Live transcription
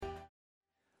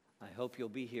I hope you'll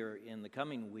be here in the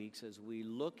coming weeks as we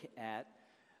look at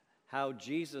how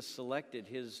Jesus selected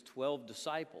his 12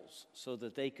 disciples so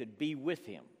that they could be with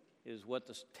him, is what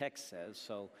the text says.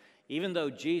 So even though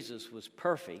Jesus was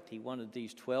perfect, he wanted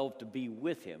these 12 to be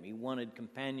with him. He wanted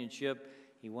companionship.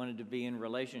 He wanted to be in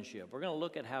relationship. We're going to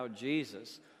look at how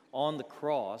Jesus on the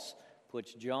cross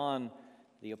puts John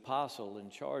the apostle in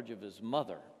charge of his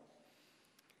mother.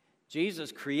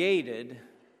 Jesus created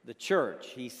the church.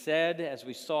 He said, as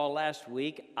we saw last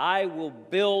week, I will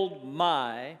build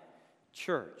my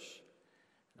church.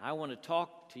 And I want to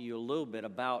talk to you a little bit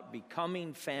about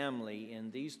becoming family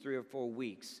in these 3 or 4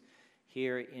 weeks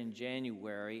here in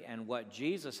January and what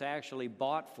Jesus actually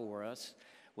bought for us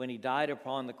when he died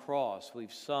upon the cross.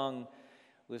 We've sung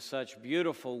with such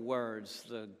beautiful words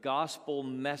the gospel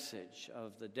message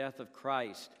of the death of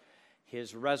Christ,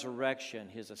 his resurrection,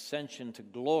 his ascension to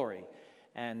glory.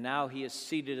 And now he is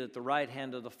seated at the right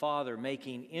hand of the Father,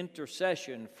 making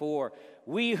intercession for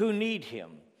we who need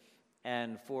him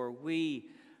and for we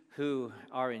who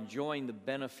are enjoying the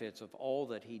benefits of all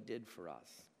that he did for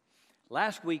us.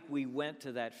 Last week we went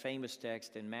to that famous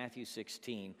text in Matthew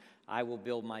 16, I will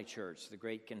build my church, the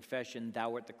great confession,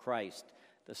 thou art the Christ,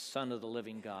 the Son of the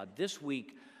living God. This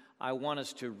week I want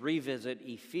us to revisit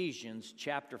Ephesians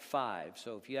chapter 5.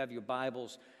 So if you have your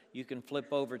Bibles, you can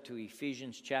flip over to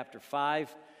Ephesians chapter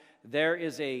 5. There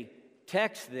is a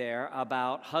text there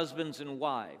about husbands and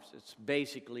wives. It's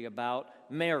basically about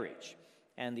marriage.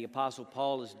 And the Apostle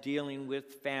Paul is dealing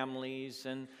with families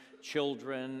and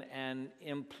children and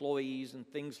employees and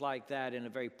things like that in a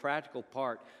very practical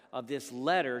part of this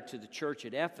letter to the church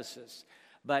at Ephesus.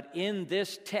 But in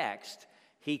this text,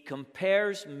 he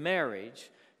compares marriage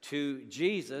to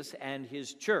Jesus and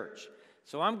his church.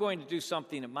 So I'm going to do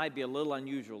something that might be a little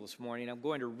unusual this morning. I'm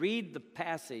going to read the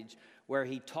passage where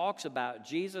he talks about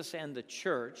Jesus and the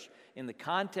church in the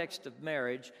context of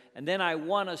marriage, and then I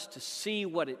want us to see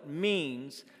what it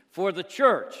means for the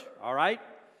church, all right?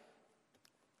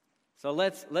 So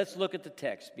let's look at the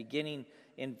text, beginning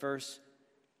in verse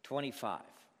 25.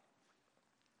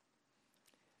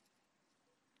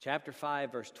 Chapter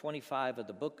 5, verse 25 of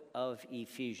the book of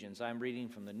Ephesians. I'm reading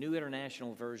from the New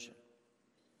International Version.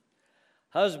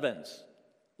 Husbands,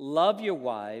 love your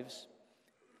wives,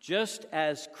 just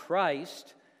as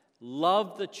Christ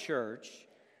loved the church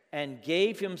and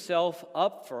gave himself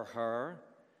up for her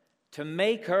to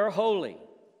make her holy,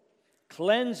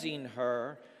 cleansing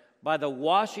her by the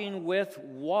washing with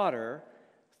water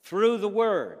through the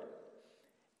word,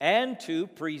 and to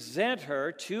present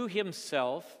her to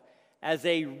himself as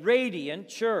a radiant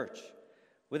church,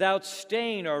 without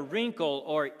stain or wrinkle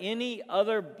or any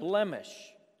other blemish,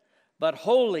 but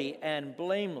holy and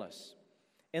blameless.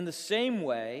 In the same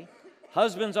way,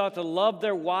 husbands ought to love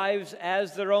their wives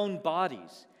as their own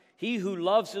bodies. He who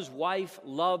loves his wife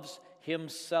loves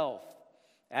himself.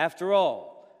 After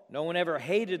all, no one ever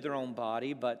hated their own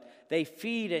body, but they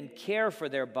feed and care for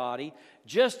their body,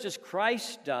 just as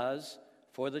Christ does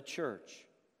for the church.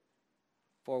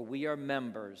 For we are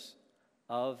members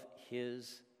of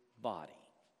his body.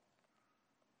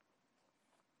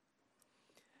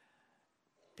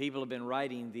 People have been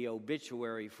writing the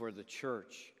obituary for the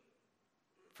church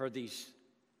for these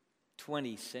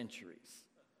 20 centuries,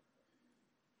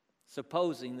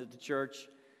 supposing that the church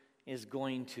is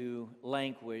going to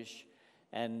languish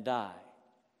and die.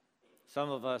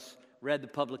 Some of us read the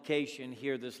publication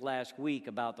here this last week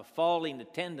about the falling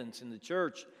attendance in the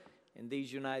church in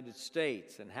these United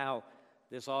States and how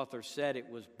this author said it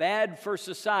was bad for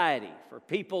society for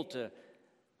people to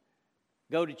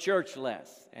go to church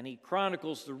less. And he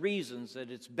chronicles the reasons that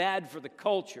it's bad for the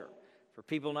culture for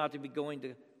people not to be going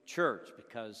to church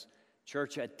because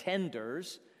church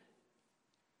attenders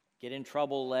get in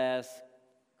trouble less,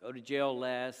 go to jail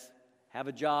less, have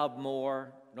a job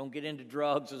more, don't get into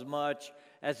drugs as much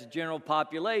as the general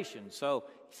population. So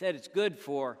he said it's good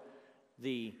for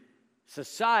the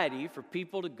society for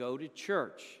people to go to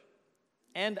church.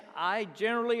 And I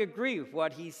generally agree with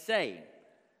what he's saying.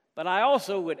 But I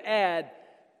also would add,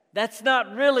 that's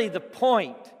not really the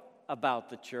point about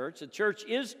the church. The church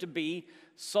is to be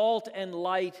salt and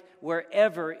light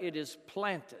wherever it is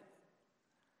planted.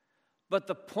 But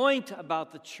the point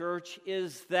about the church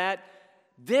is that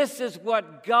this is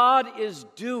what God is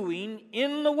doing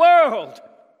in the world.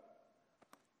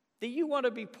 Do you want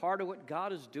to be part of what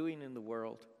God is doing in the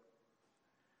world?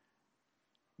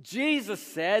 Jesus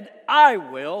said, I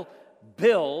will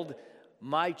build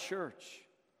my church.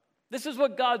 This is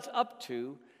what God's up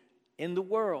to in the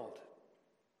world.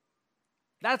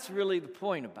 That's really the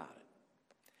point about it.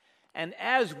 And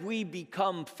as we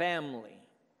become family,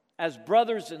 as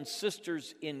brothers and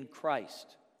sisters in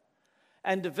Christ,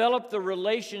 and develop the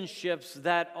relationships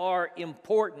that are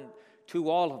important to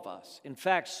all of us. In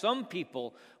fact, some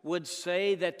people would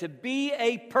say that to be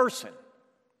a person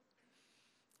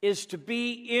is to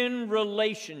be in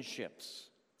relationships.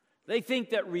 They think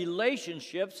that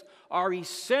relationships are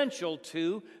essential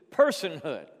to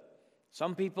personhood.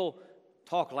 Some people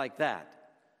talk like that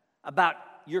about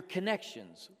your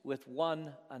connections with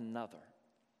one another.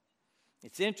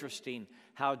 It's interesting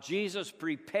how Jesus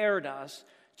prepared us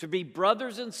to be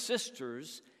brothers and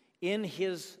sisters in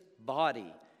His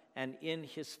body and in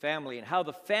His family, and how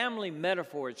the family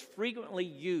metaphor is frequently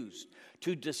used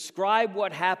to describe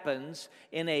what happens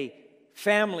in a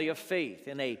family of faith,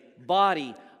 in a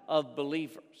body of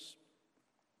believers.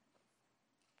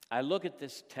 I look at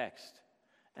this text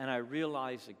and I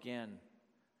realize again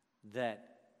that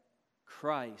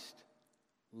Christ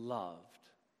loved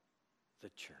the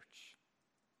church.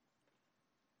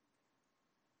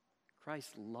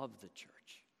 Christ loved the church.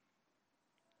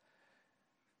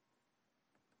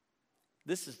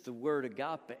 This is the word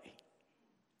agape,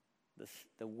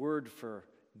 the word for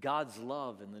God's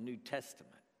love in the New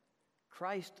Testament.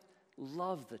 Christ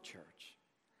loved the church.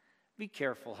 Be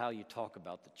careful how you talk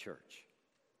about the church.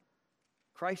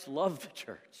 Christ loved the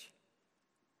church.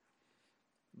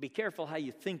 Be careful how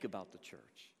you think about the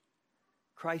church.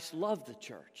 Christ loved the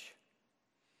church.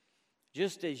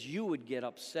 Just as you would get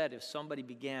upset if somebody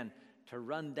began to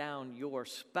run down your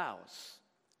spouse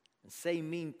and say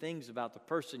mean things about the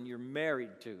person you're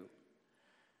married to,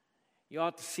 you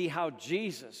ought to see how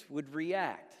Jesus would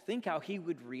react. Think how He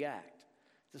would react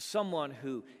to someone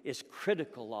who is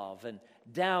critical of and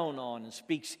down on and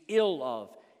speaks ill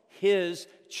of His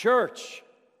church.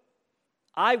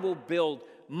 I will build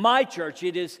my church.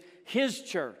 It is His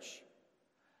church.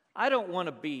 I don't want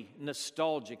to be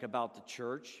nostalgic about the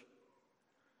church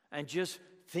and just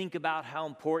think about how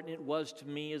important it was to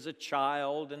me as a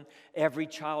child, and every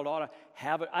child ought to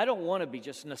have it. I don't want to be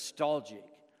just nostalgic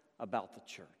about the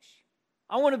church.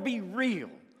 I want to be real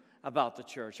about the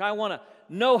church. I want to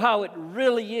know how it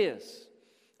really is.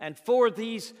 And for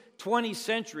these 20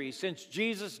 centuries, since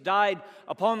Jesus died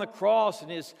upon the cross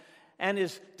and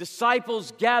his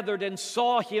disciples gathered and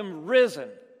saw Him risen,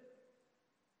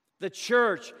 the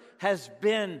church has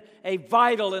been a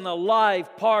vital and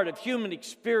alive part of human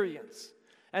experience.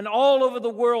 And all over the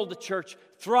world, the church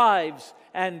thrives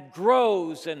and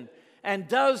grows and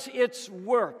does its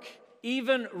work,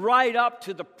 even right up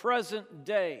to the present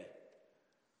day.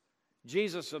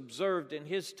 Jesus observed in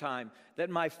His time that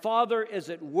my Father is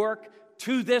at work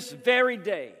to this very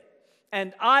day,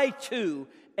 and I too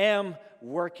am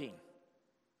working.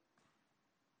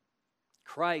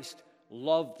 Christ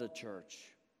loved the church.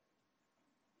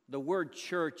 The word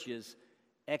church is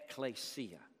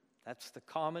ekklesia. That's the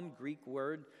common Greek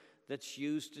word that's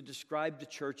used to describe the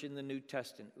church in the New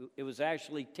Testament. It was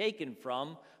actually taken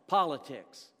from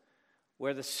politics,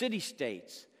 where the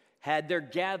city-states had their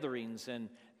gatherings, and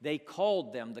they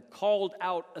called them the called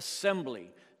out assembly.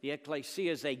 The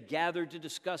ekklesia, as they gathered to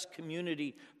discuss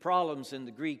community problems in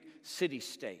the Greek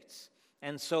city-states.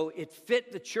 And so it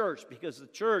fit the church because the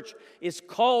church is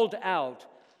called out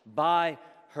by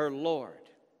her Lord.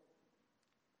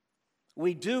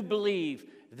 We do believe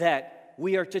that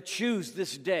we are to choose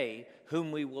this day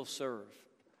whom we will serve.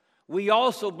 We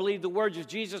also believe the words of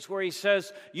Jesus where He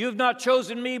says, "You have not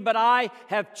chosen me, but I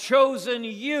have chosen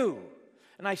you.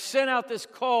 And I sent out this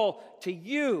call to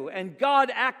you." And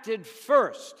God acted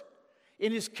first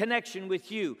in His connection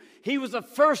with you. He was the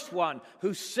first one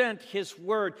who sent His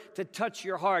word to touch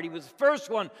your heart. He was the first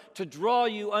one to draw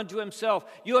you unto Himself.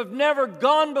 You have never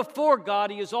gone before God.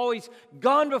 He has always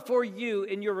gone before you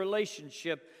in your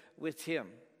relationship with Him.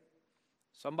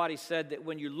 Somebody said that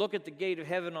when you look at the gate of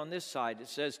heaven on this side, it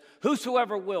says,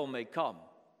 "Whosoever will may come."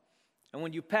 And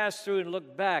when you pass through and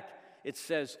look back, it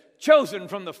says, "Chosen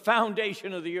from the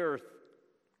foundation of the earth."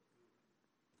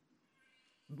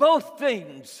 Both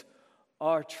things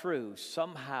are true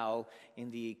somehow in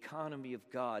the economy of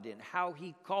God, in how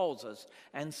He calls us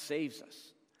and saves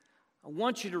us. I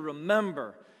want you to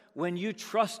remember when you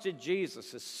trusted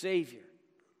Jesus as Savior,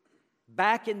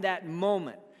 back in that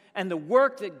moment, and the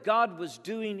work that God was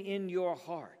doing in your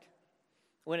heart.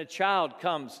 When a child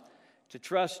comes to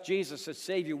trust Jesus as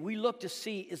Savior, we look to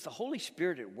see, is the Holy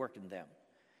Spirit at work in them?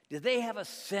 Do they have a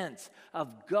sense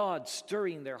of God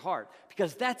stirring their heart?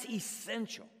 Because that's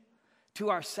essential to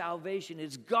our salvation.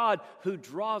 It's God who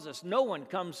draws us. No one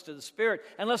comes to the Spirit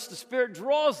unless the Spirit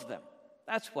draws them.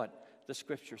 That's what the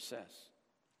Scripture says.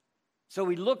 So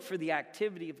we look for the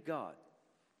activity of God.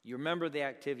 You remember the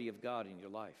activity of God in your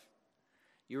life.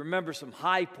 You remember some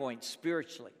high points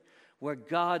spiritually where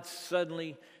God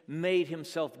suddenly made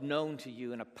himself known to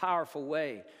you in a powerful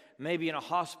way, maybe in a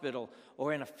hospital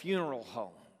or in a funeral home,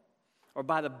 or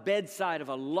by the bedside of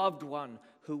a loved one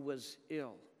who was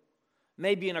ill,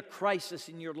 maybe in a crisis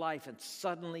in your life, and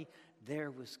suddenly there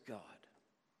was God.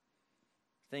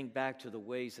 Think back to the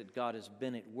ways that God has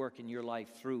been at work in your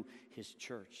life through his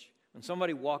church. When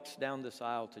somebody walks down this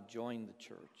aisle to join the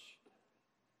church,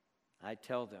 I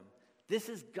tell them, this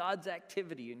is God's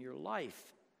activity in your life.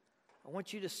 I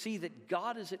want you to see that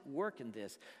God is at work in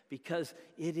this because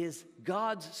it is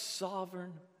God's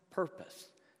sovereign purpose.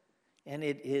 And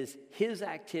it is his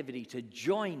activity to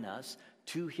join us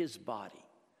to his body.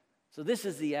 So this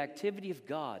is the activity of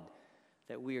God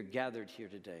that we are gathered here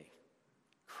today.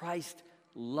 Christ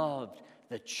loved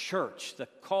the church, the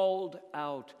called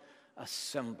out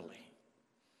assembly.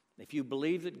 If you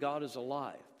believe that God is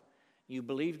alive, you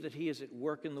believe that he is at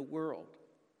work in the world,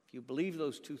 if you believe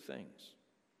those two things,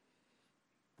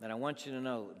 then I want you to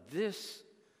know this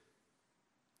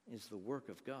is the work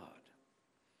of God.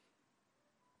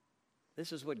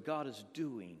 This is what God is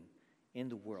doing in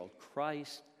the world.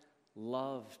 Christ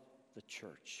loved the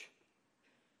church.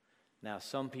 Now,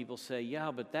 some people say,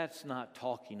 yeah, but that's not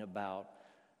talking about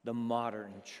the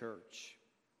modern church.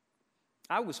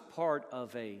 I was part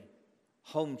of a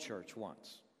home church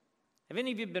once. Have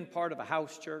any of you been part of a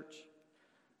house church?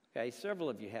 Okay, several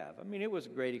of you have. I mean, it was a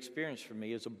great experience for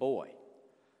me as a boy.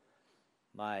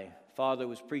 My father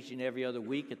was preaching every other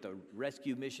week at the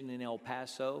rescue mission in El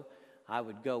Paso. I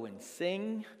would go and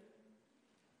sing,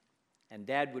 and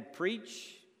Dad would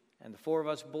preach, and the four of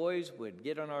us boys would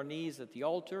get on our knees at the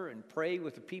altar and pray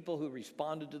with the people who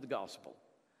responded to the gospel.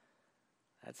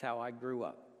 That's how I grew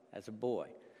up as a boy,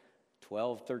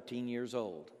 12, 13 years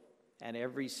old. And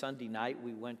every Sunday night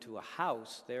we went to a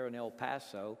house there in El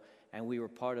Paso, and we were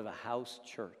part of a house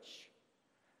church.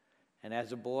 And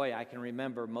as a boy, I can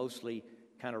remember mostly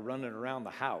kind of running around the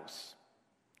house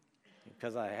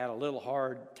because I had a little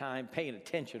hard time paying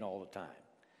attention all the time.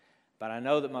 But I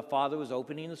know that my father was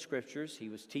opening the scriptures. He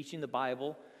was teaching the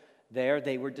Bible there.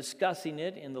 They were discussing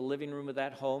it in the living room of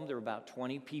that home. There were about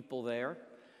 20 people there,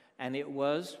 and it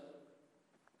was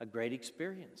a great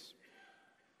experience.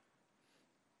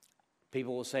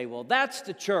 People will say, well, that's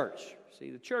the church.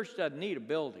 See, the church doesn't need a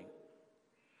building.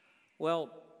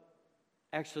 Well,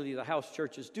 actually, the house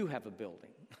churches do have a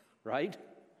building, right?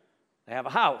 They have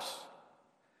a house.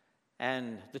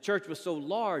 And the church was so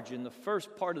large in the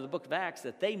first part of the book of Acts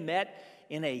that they met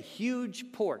in a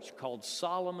huge porch called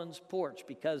Solomon's Porch,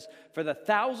 because for the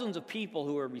thousands of people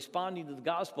who were responding to the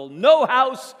gospel, no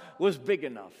house was big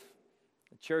enough.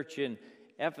 The church in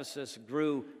Ephesus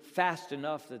grew fast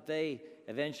enough that they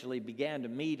eventually began to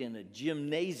meet in a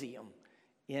gymnasium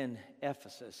in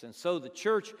Ephesus. And so the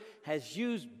church has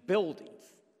used buildings.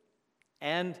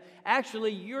 And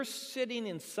actually, you're sitting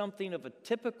in something of a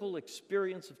typical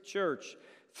experience of church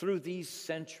through these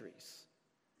centuries,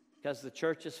 because the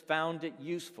church has found it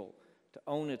useful to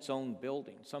own its own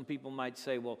building. Some people might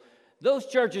say, well, those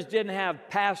churches didn't have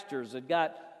pastors that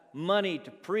got money to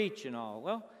preach and all.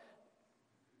 Well,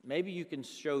 maybe you can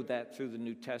show that through the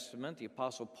New Testament. The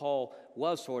Apostle Paul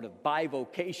was sort of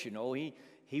bivocational.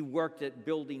 He worked at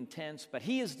building tents, but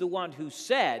he is the one who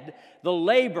said the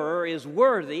laborer is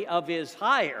worthy of his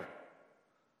hire.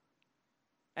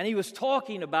 And he was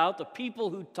talking about the people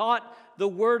who taught the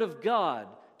Word of God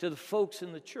to the folks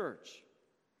in the church.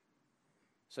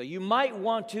 So you might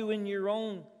want to, in your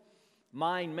own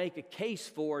mind, make a case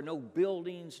for no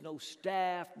buildings, no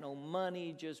staff, no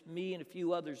money, just me and a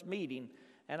few others meeting.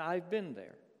 And I've been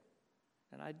there,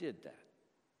 and I did that.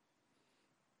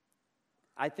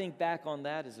 I think back on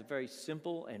that as a very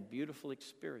simple and beautiful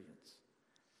experience.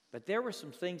 But there were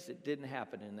some things that didn't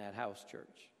happen in that house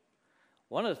church.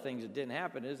 One of the things that didn't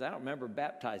happen is I don't remember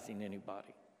baptizing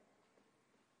anybody.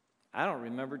 I don't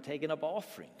remember taking up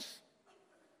offerings.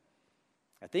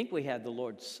 I think we had the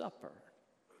Lord's Supper.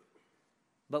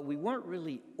 But we weren't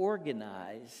really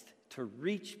organized to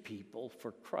reach people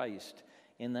for Christ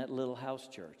in that little house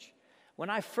church.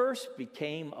 When I first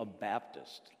became a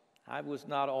Baptist, I was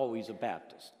not always a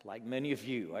Baptist, like many of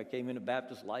you. I came into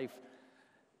Baptist life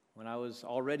when I was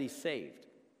already saved.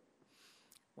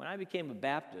 When I became a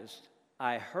Baptist,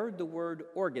 I heard the word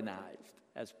organized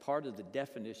as part of the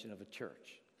definition of a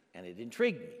church, and it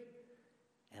intrigued me.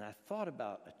 And I thought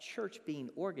about a church being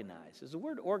organized. Does the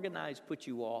word organized put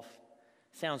you off?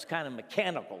 Sounds kind of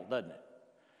mechanical, doesn't it?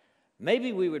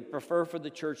 Maybe we would prefer for the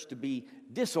church to be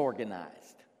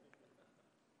disorganized.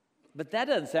 But that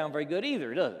doesn't sound very good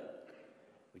either, does it?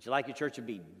 Would you like your church to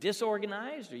be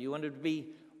disorganized, or you want it to be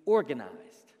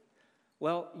organized?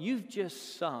 Well, you've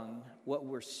just sung what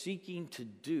we're seeking to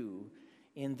do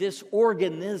in this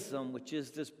organism, which is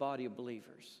this body of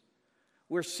believers.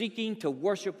 We're seeking to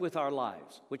worship with our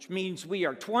lives, which means we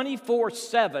are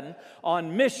 24/7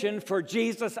 on mission for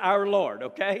Jesus our Lord,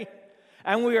 okay?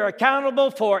 And we are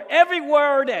accountable for every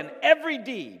word and every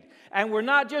deed. And we're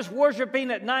not just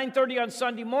worshiping at 9:30 on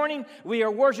Sunday morning. We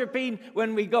are worshiping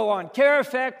when we go on Care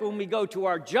Effect, when we go to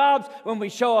our jobs, when we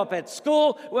show up at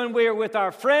school, when we are with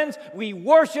our friends. We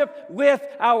worship with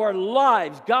our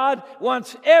lives. God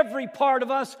wants every part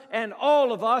of us and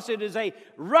all of us. It is a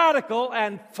radical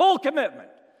and full commitment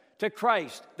to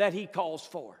Christ that He calls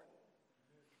for.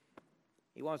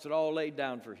 He wants it all laid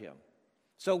down for Him.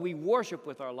 So we worship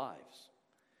with our lives.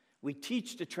 We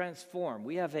teach to transform.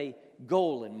 We have a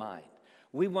goal in mind.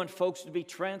 We want folks to be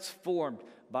transformed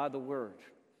by the Word.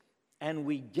 And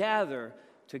we gather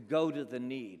to go to the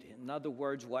need. In other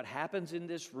words, what happens in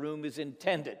this room is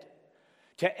intended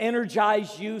to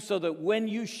energize you so that when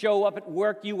you show up at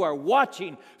work, you are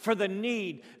watching for the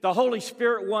need the Holy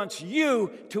Spirit wants you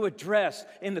to address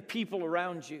in the people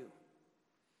around you.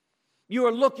 You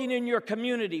are looking in your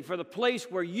community for the place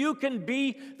where you can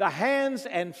be the hands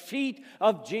and feet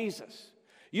of Jesus.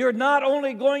 You're not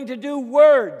only going to do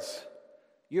words,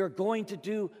 you're going to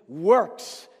do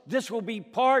works. This will be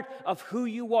part of who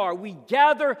you are. We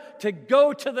gather to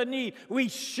go to the need. We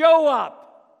show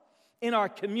up in our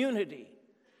community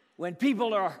when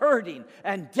people are hurting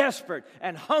and desperate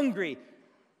and hungry,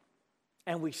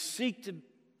 and we seek to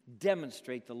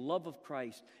demonstrate the love of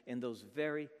Christ in those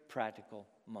very practical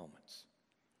moments.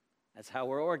 That's how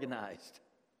we're organized.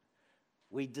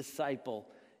 We disciple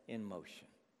in motion.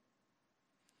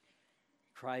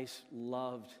 Christ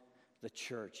loved the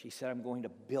church. He said, I'm going to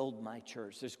build my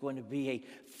church. There's going to be a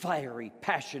fiery,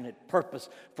 passionate purpose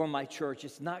for my church.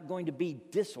 It's not going to be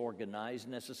disorganized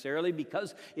necessarily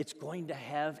because it's going to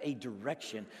have a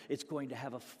direction. It's going to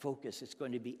have a focus. It's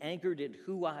going to be anchored in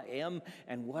who I am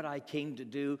and what I came to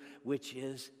do, which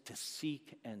is to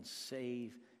seek and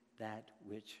save that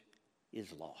which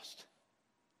is lost.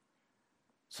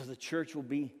 So the church will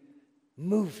be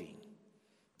moving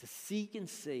to seek and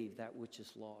save that which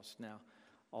is lost. Now,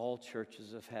 all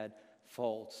churches have had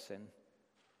faults and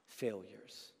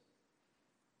failures.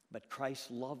 But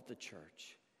Christ loved the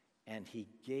church, and He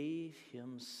gave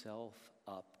Himself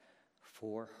up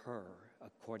for her,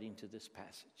 according to this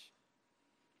passage.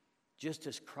 Just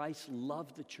as Christ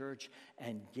loved the church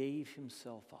and gave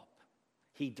Himself up,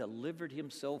 He delivered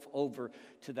Himself over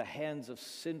to the hands of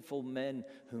sinful men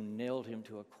who nailed Him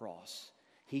to a cross.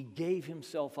 He gave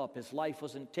Himself up. His life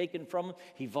wasn't taken from Him.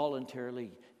 He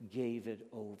voluntarily gave it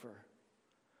over.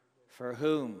 For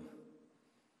whom?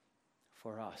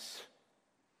 For us.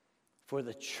 For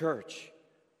the church.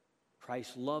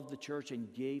 Christ loved the church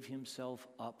and gave Himself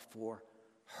up for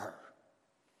her.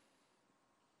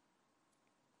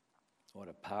 What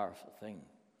a powerful thing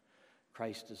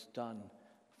Christ has done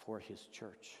for His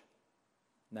church.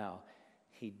 Now,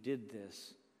 He did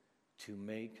this to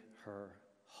make her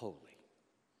holy.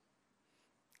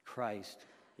 Christ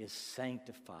is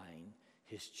sanctifying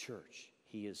His church.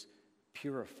 He is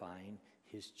purifying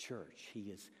His church. He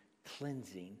is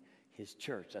cleansing His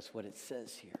church. That's what it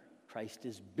says here. Christ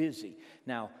is busy.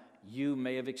 Now, you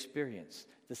may have experienced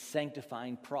the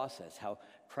sanctifying process, how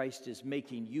Christ is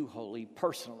making you holy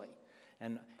personally.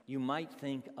 And you might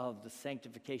think of the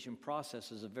sanctification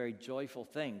process as a very joyful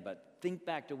thing, but think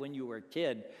back to when you were a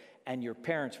kid and your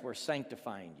parents were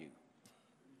sanctifying you.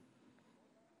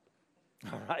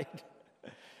 All right?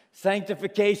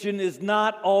 Sanctification is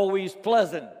not always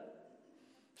pleasant.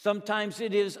 Sometimes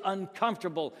it is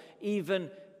uncomfortable, even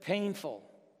painful.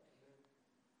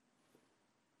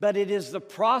 But it is the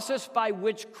process by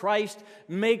which Christ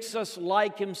makes us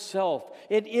like Himself.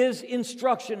 It is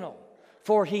instructional,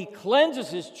 for He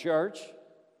cleanses His church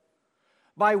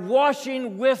by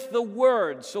washing with the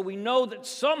Word. So we know that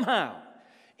somehow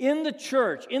in the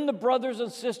church, in the brothers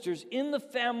and sisters, in the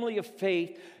family of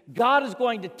faith, God is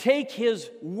going to take His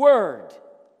Word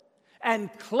and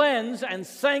cleanse and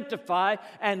sanctify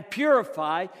and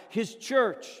purify His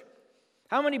church.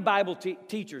 How many Bible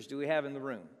teachers do we have in the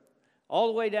room? All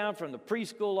the way down from the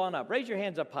preschool on up. Raise your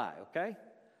hands up high, okay?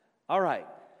 All right.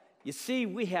 You see,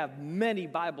 we have many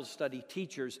Bible study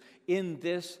teachers in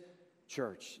this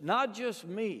church. Not just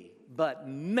me, but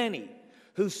many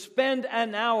who spend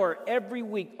an hour every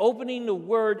week opening the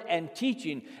Word and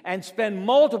teaching and spend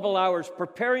multiple hours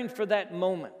preparing for that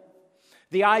moment.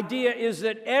 The idea is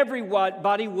that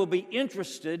everybody will be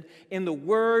interested in the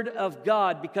Word of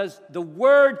God because the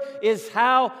Word is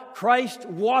how Christ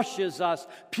washes us,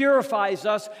 purifies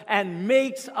us, and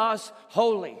makes us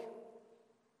holy.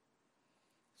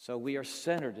 So we are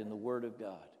centered in the Word of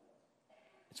God.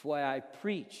 It's why I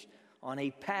preach on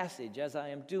a passage as I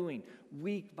am doing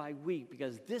week by week,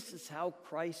 because this is how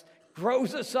Christ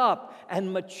grows us up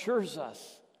and matures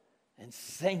us and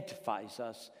sanctifies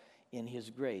us in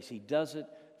His grace. He does it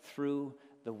through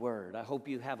the Word. I hope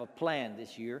you have a plan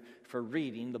this year for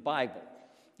reading the Bible.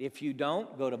 If you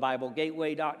don't, go to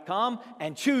BibleGateway.com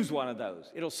and choose one of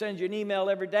those. It'll send you an email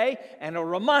every day and it'll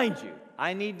remind you.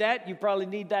 I need that. You probably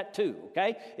need that too,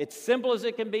 okay? It's simple as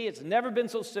it can be. It's never been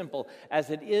so simple as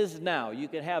it is now. You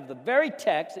can have the very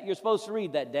text that you're supposed to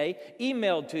read that day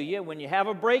emailed to you. When you have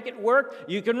a break at work,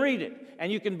 you can read it.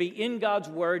 And you can be in God's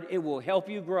Word. It will help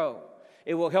you grow.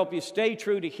 It will help you stay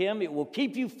true to Him. It will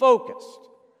keep you focused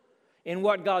in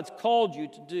what God's called you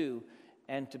to do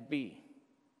and to be.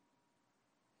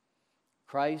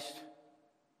 Christ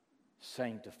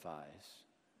sanctifies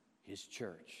His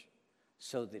church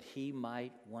so that He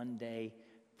might one day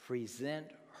present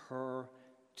her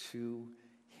to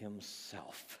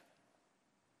Himself.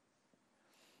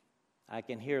 I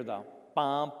can hear the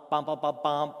bum, bum, bum, bum,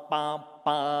 bum, bum,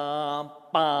 bum,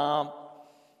 bum.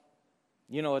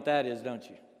 You know what that is, don't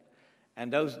you?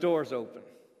 And those doors open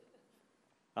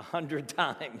 100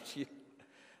 times.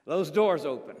 Those doors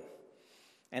open.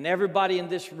 And everybody in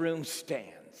this room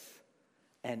stands.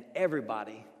 And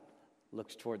everybody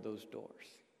looks toward those doors.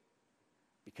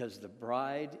 Because the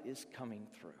bride is coming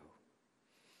through.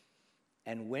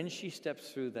 And when she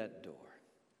steps through that door,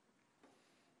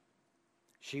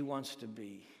 she wants to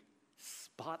be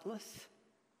spotless.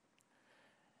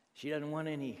 She doesn't want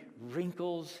any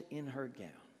wrinkles in her gown.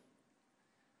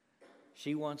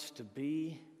 She wants to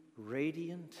be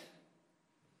radiant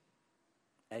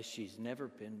as she's never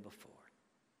been before.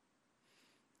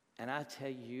 And I tell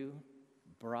you,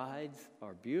 brides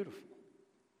are beautiful.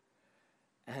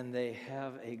 And they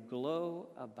have a glow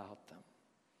about them.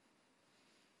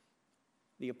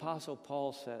 The Apostle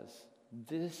Paul says,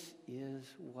 this is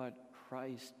what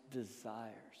Christ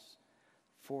desires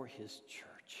for His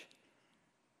church.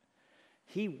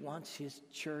 He wants His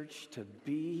church to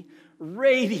be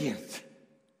radiant.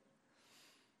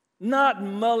 Not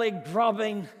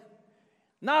mully-grubbing,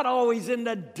 not always in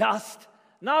the dust,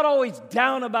 not always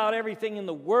down about everything in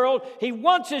the world. He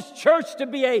wants His church to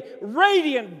be a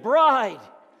radiant bride.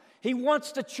 He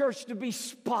wants the church to be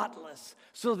spotless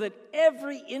so that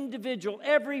every individual,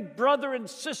 every brother and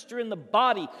sister in the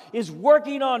body is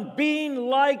working on being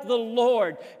like the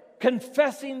Lord,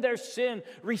 confessing their sin,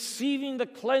 receiving the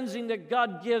cleansing that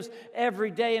God gives every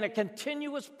day in a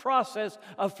continuous process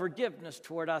of forgiveness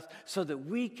toward us so that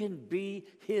we can be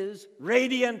His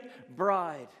radiant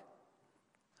bride.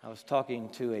 I was talking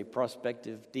to a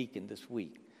prospective deacon this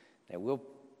week that we'll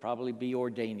probably be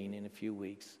ordaining in a few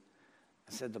weeks.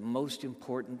 I said the most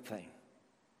important thing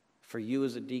for you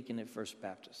as a deacon at First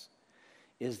Baptist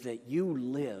is that you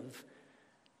live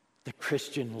the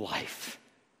Christian life.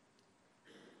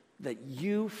 That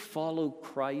you follow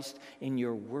Christ in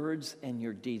your words and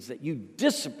your deeds. That you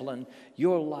discipline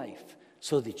your life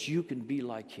so that you can be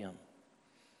like Him.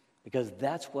 Because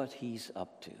that's what He's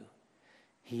up to.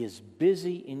 He is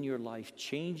busy in your life,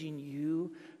 changing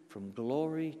you from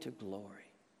glory to glory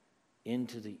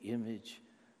into the image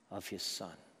of His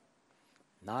Son.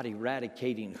 Not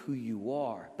eradicating who you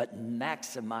are, but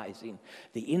maximizing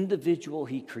the individual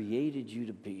He created you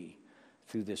to be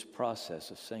through this process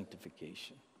of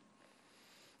sanctification.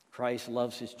 Christ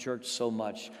loves His church so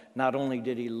much. Not only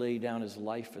did He lay down His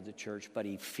life for the church, but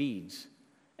He feeds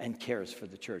and cares for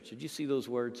the church. Did you see those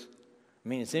words? I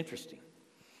mean, it's interesting.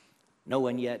 No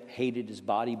one yet hated His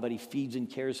body, but He feeds and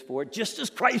cares for it, just as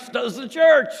Christ does the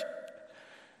church.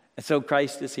 And so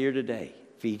Christ is here today,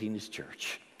 feeding His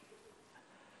church.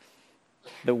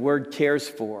 The word cares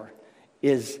for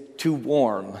is to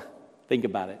warm. Think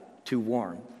about it, to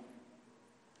warm.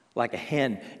 Like a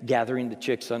hen gathering the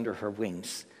chicks under her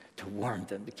wings to warm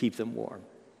them, to keep them warm.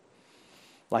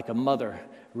 Like a mother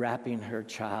wrapping her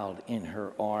child in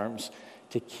her arms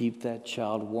to keep that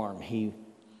child warm. He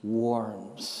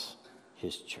warms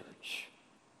His church.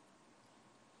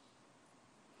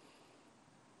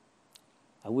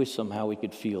 I wish somehow we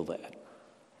could feel that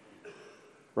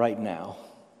right now,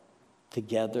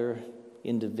 together,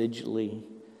 individually,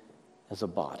 as a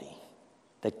body,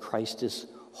 that Christ is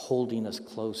holding us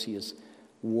close. He is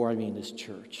warming His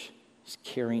church. He's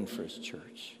caring for His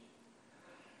church.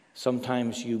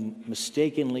 Sometimes you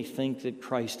mistakenly think that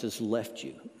Christ has left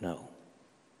you. No.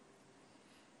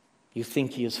 You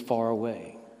think He is far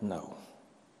away. No.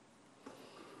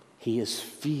 He is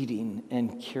feeding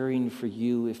and caring for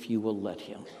you if you will let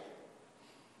Him.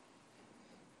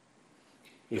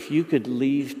 If you could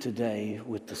leave today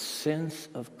with the sense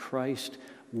of Christ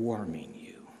warming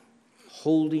you,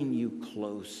 holding you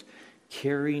close,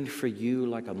 caring for you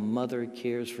like a mother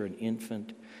cares for an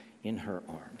infant in her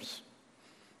arms,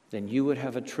 then you would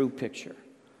have a true picture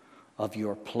of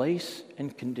your place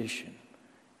and condition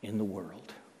in the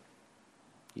world.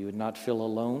 You would not feel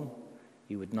alone.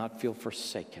 You would not feel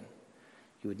forsaken.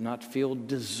 You would not feel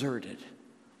deserted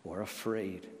or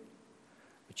afraid.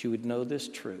 But you would know this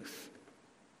truth: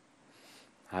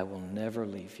 I will never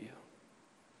leave you.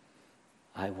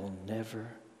 I will never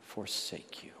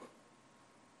forsake you.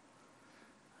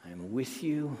 I am with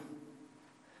you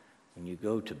when you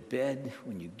go to bed,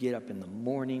 when you get up in the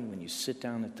morning, when you sit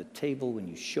down at the table, when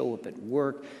you show up at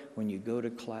work, when you go to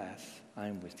class. I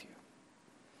am with you.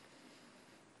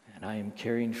 And I am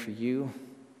caring for you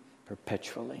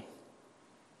perpetually.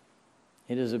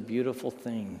 It is a beautiful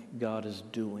thing God is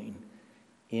doing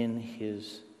in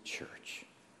His church.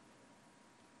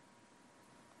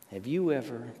 Have you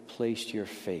ever placed your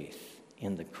faith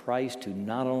in the Christ who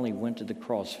not only went to the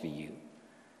cross for you,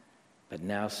 but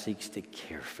now seeks to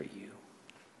care for you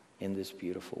in this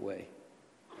beautiful way?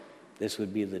 This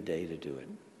would be the day to do it.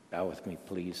 Bow with me,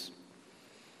 please.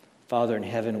 Father in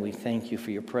heaven, we thank you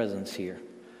for your presence here,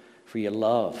 for your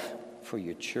love, for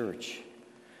your church,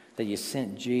 that you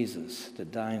sent Jesus to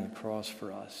die on the cross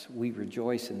for us. We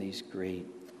rejoice in these great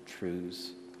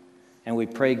truths. And we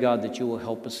pray, God, that you will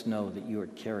help us know that you are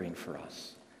caring for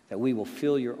us, that we will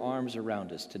feel your arms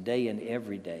around us today and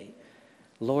every day.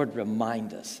 Lord,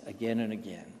 remind us again and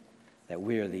again that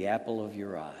we are the apple of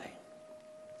your eye,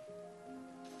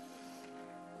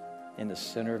 in the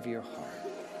center of your heart,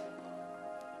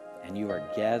 and you are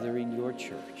gathering your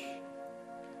church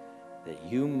that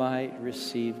you might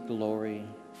receive glory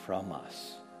from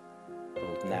us,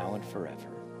 both now and forever.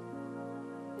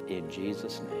 In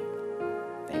Jesus' name.